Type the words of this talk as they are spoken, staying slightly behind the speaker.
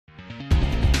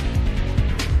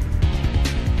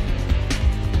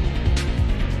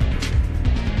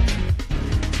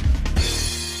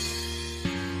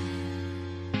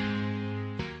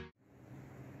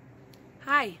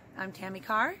I'm Tammy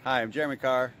Carr. Hi, I'm Jeremy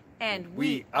Carr. And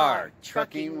we are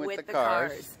Trucking with the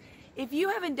Cars. If you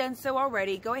haven't done so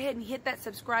already, go ahead and hit that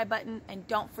subscribe button and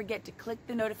don't forget to click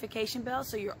the notification bell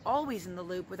so you're always in the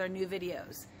loop with our new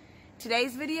videos.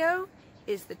 Today's video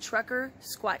is the Trucker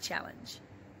Squat Challenge.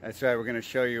 That's right, we're going to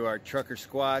show you our trucker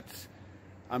squats.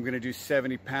 I'm going to do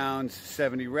 70 pounds,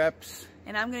 70 reps.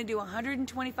 And I'm going to do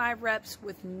 125 reps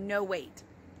with no weight.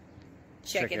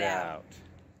 Check it out.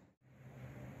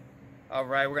 All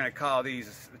right, we're going to call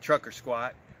these the trucker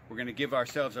squat. We're going to give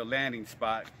ourselves a landing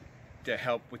spot to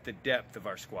help with the depth of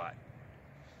our squat.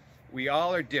 We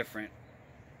all are different,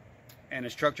 and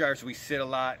as truck drivers we sit a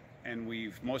lot, and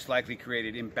we've most likely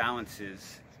created imbalances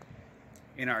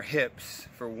in our hips.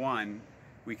 For one,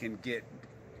 we can get,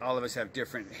 all of us have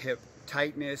different hip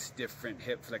tightness, different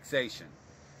hip flexation.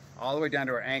 All the way down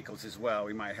to our ankles as well,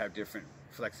 we might have different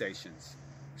flexations.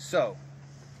 So,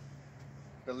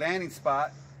 the landing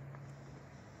spot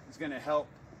is going to help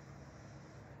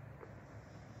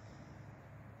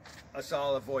us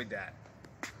all avoid that.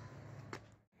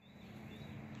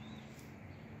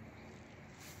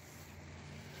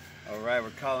 All right, we're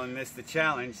calling this the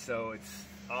challenge, so it's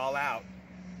all out.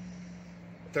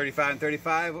 35 and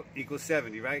 35 equals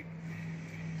 70, right?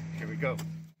 Here we go.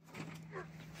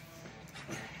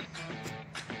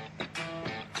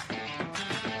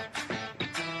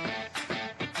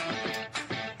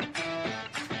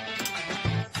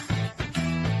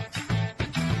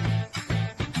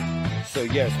 So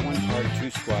yes, one part of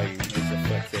true squatting is the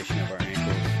flexation of our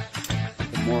ankles.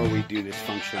 The more we do this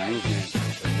functional movement,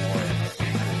 the more our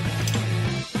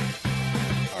ankles,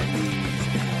 our knees,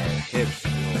 and our hips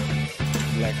will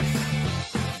flex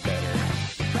better.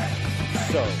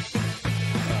 So,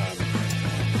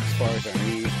 as far as our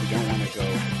knees, we don't want to go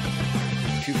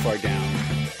too far down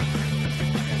as we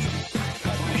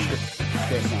cause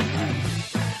stress on our knees.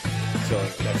 So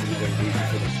that's another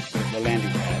reason for the landing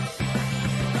pad.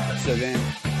 So then,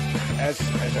 as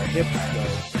our hips go,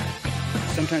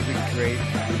 sometimes we can create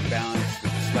an imbalance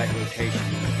with a slight rotation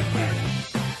when we begin,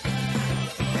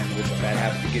 and it's a bad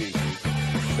habit to get into.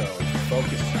 So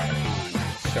focus on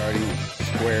starting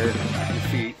square with your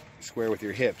feet, square with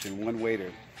your hips, and one way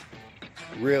to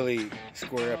really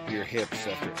square up your hips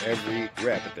after every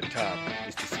rep at the top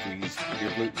is to squeeze your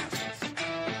glute muscles.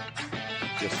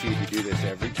 You'll see if you do this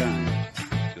every time,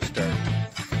 you'll start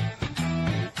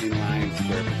in line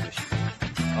square position.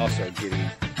 Also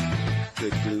getting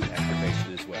good glute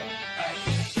activation as well.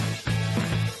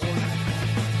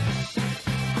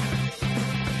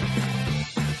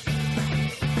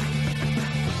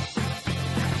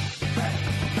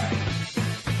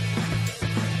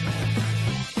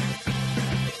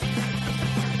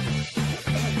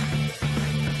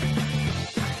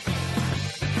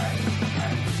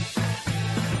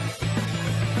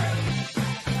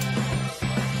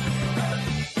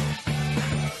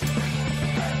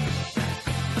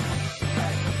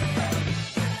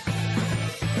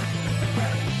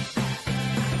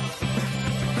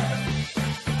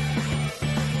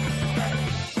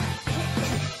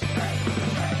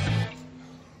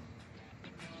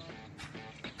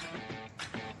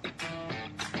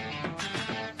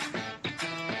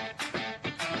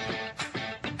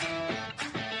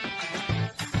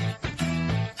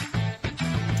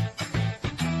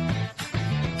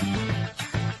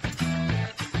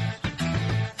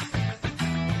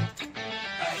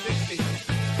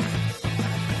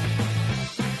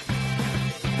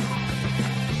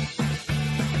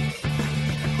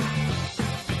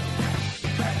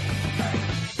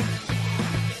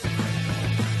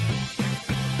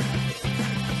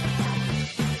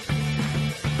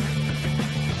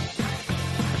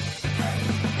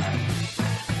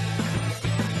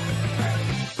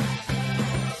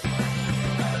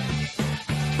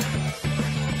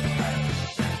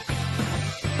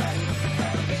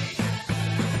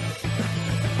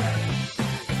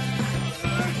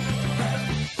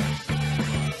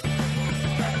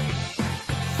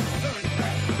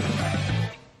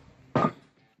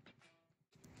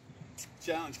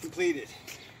 Challenge completed.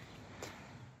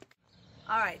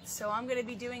 Alright, so I'm going to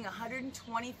be doing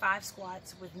 125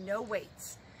 squats with no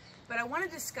weights. But I want to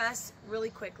discuss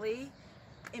really quickly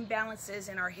imbalances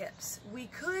in our hips. We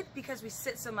could, because we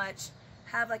sit so much,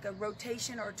 have like a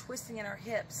rotation or twisting in our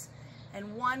hips.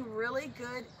 And one really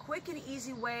good, quick and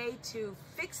easy way to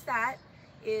fix that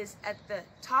is at the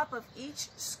top of each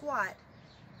squat,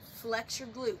 flex your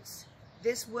glutes.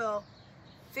 This will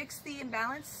fix the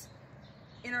imbalance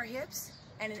in our hips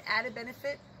and an added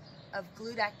benefit of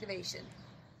glute activation.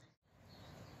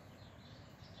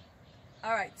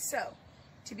 All right, so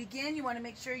to begin, you want to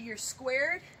make sure you're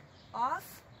squared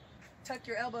off, tuck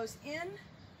your elbows in,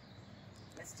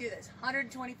 Let's do this.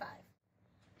 125.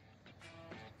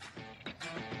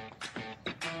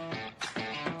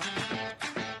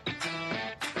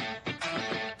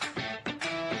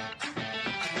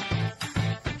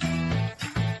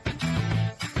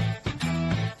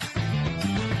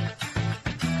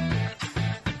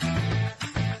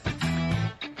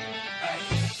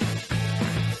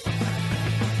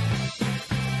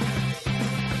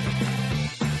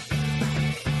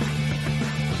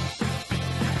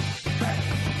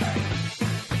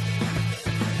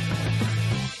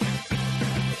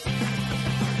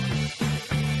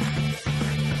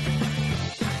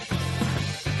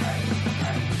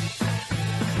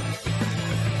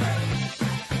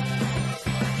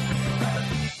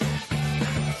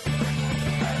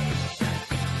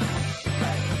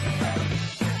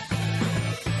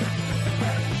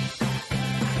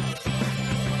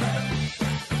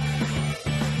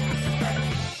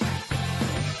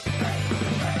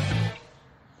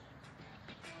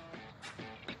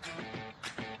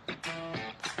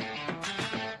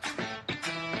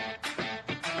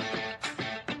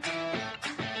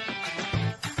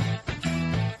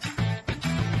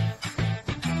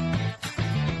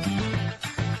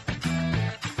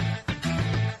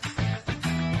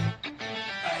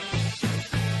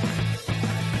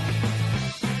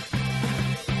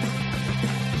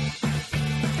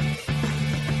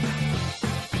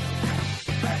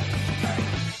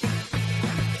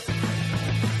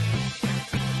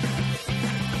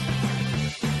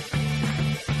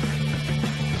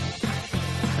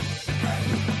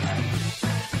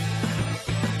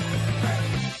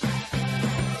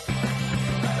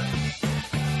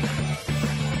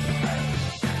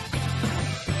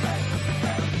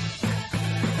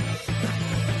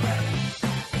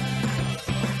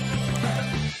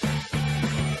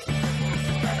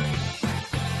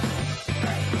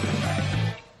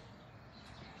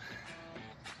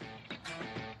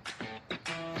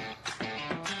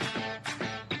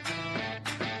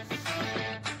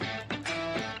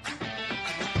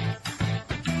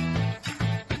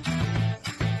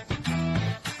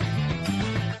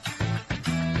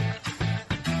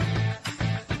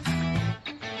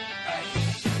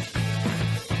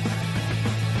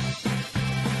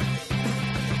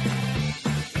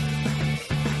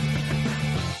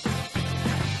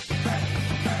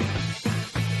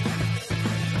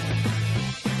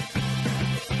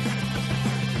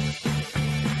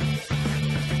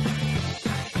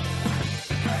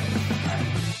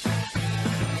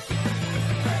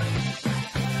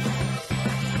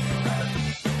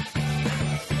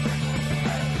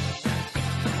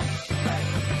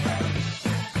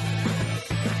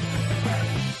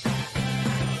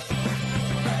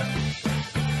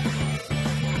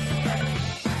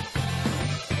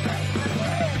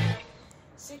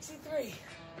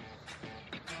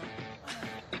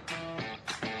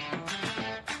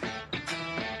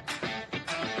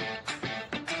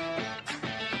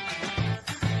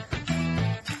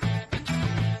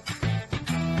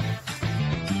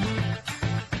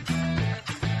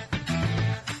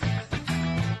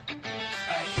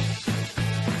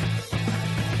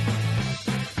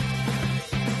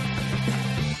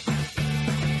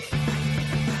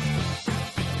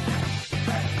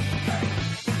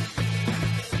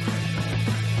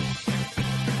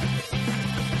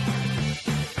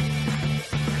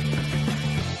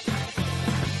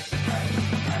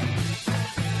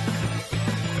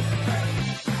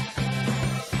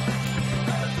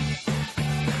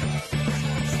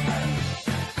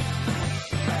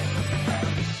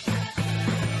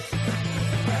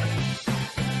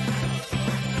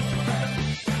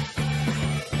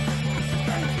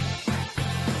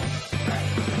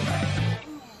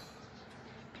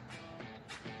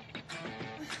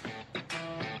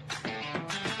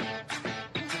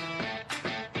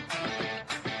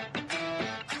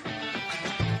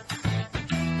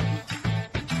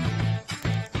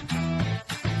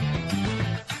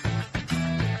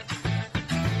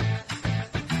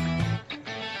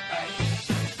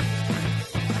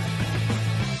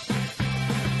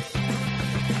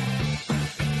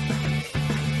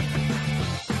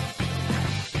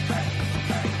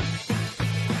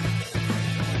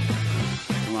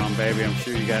 Baby, I'm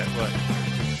sure you got, what,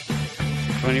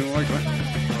 20 more? 20?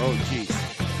 Oh, jeez.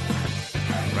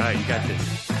 Right, you got this.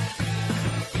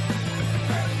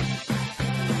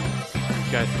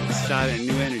 You got this shot at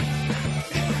new energy.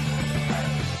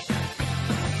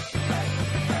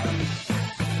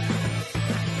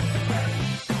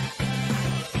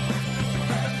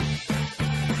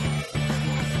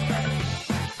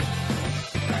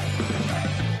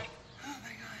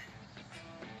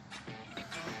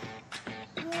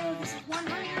 Oh, this is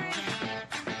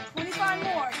 125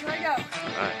 more.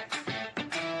 right.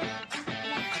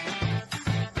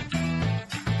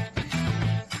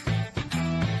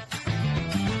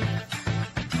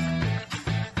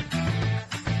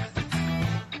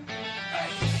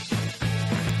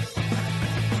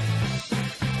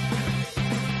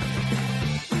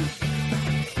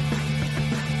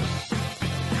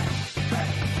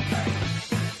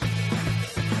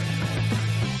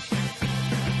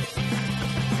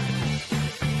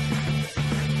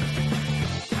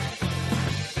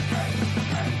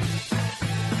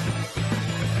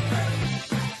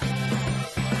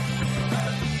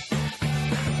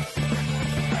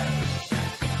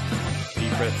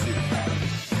 Breath,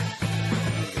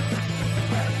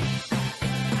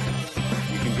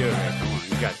 you can do it, man. Come on,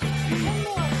 you got this. Easy.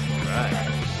 All right,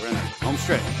 we're in the home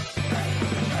stretch.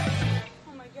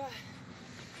 Oh my God.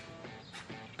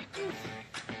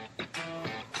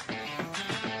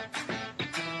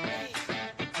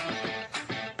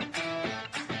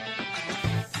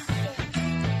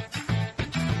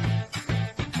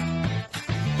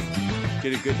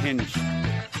 Get a good hinge.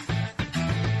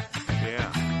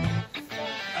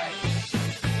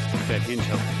 That hinge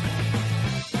help. I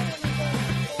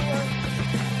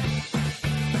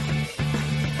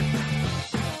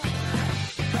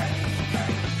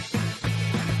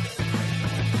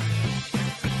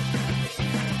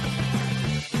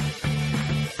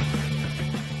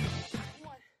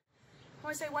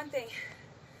want to say one thing.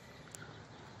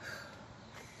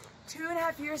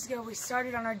 2.5 years ago, we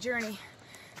started on our journey,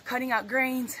 cutting out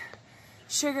grains,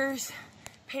 sugars,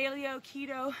 paleo,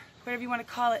 keto, whatever you want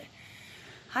to call it.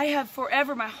 I have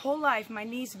forever, my whole life, my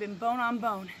knees have been bone on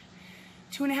bone.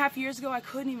 2.5 years ago, I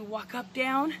couldn't even walk up,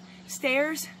 down,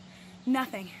 stairs,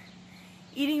 nothing.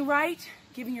 Eating right,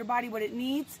 giving your body what it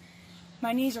needs,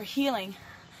 my knees are healing.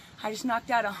 I just knocked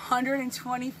out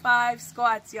 125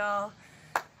 squats, y'all.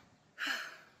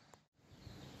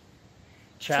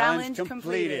 Challenge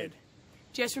completed.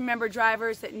 Just remember,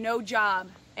 drivers, that no job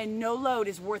and no load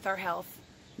is worth our health.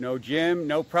 No gym,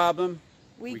 no problem.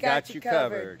 We got you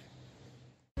covered.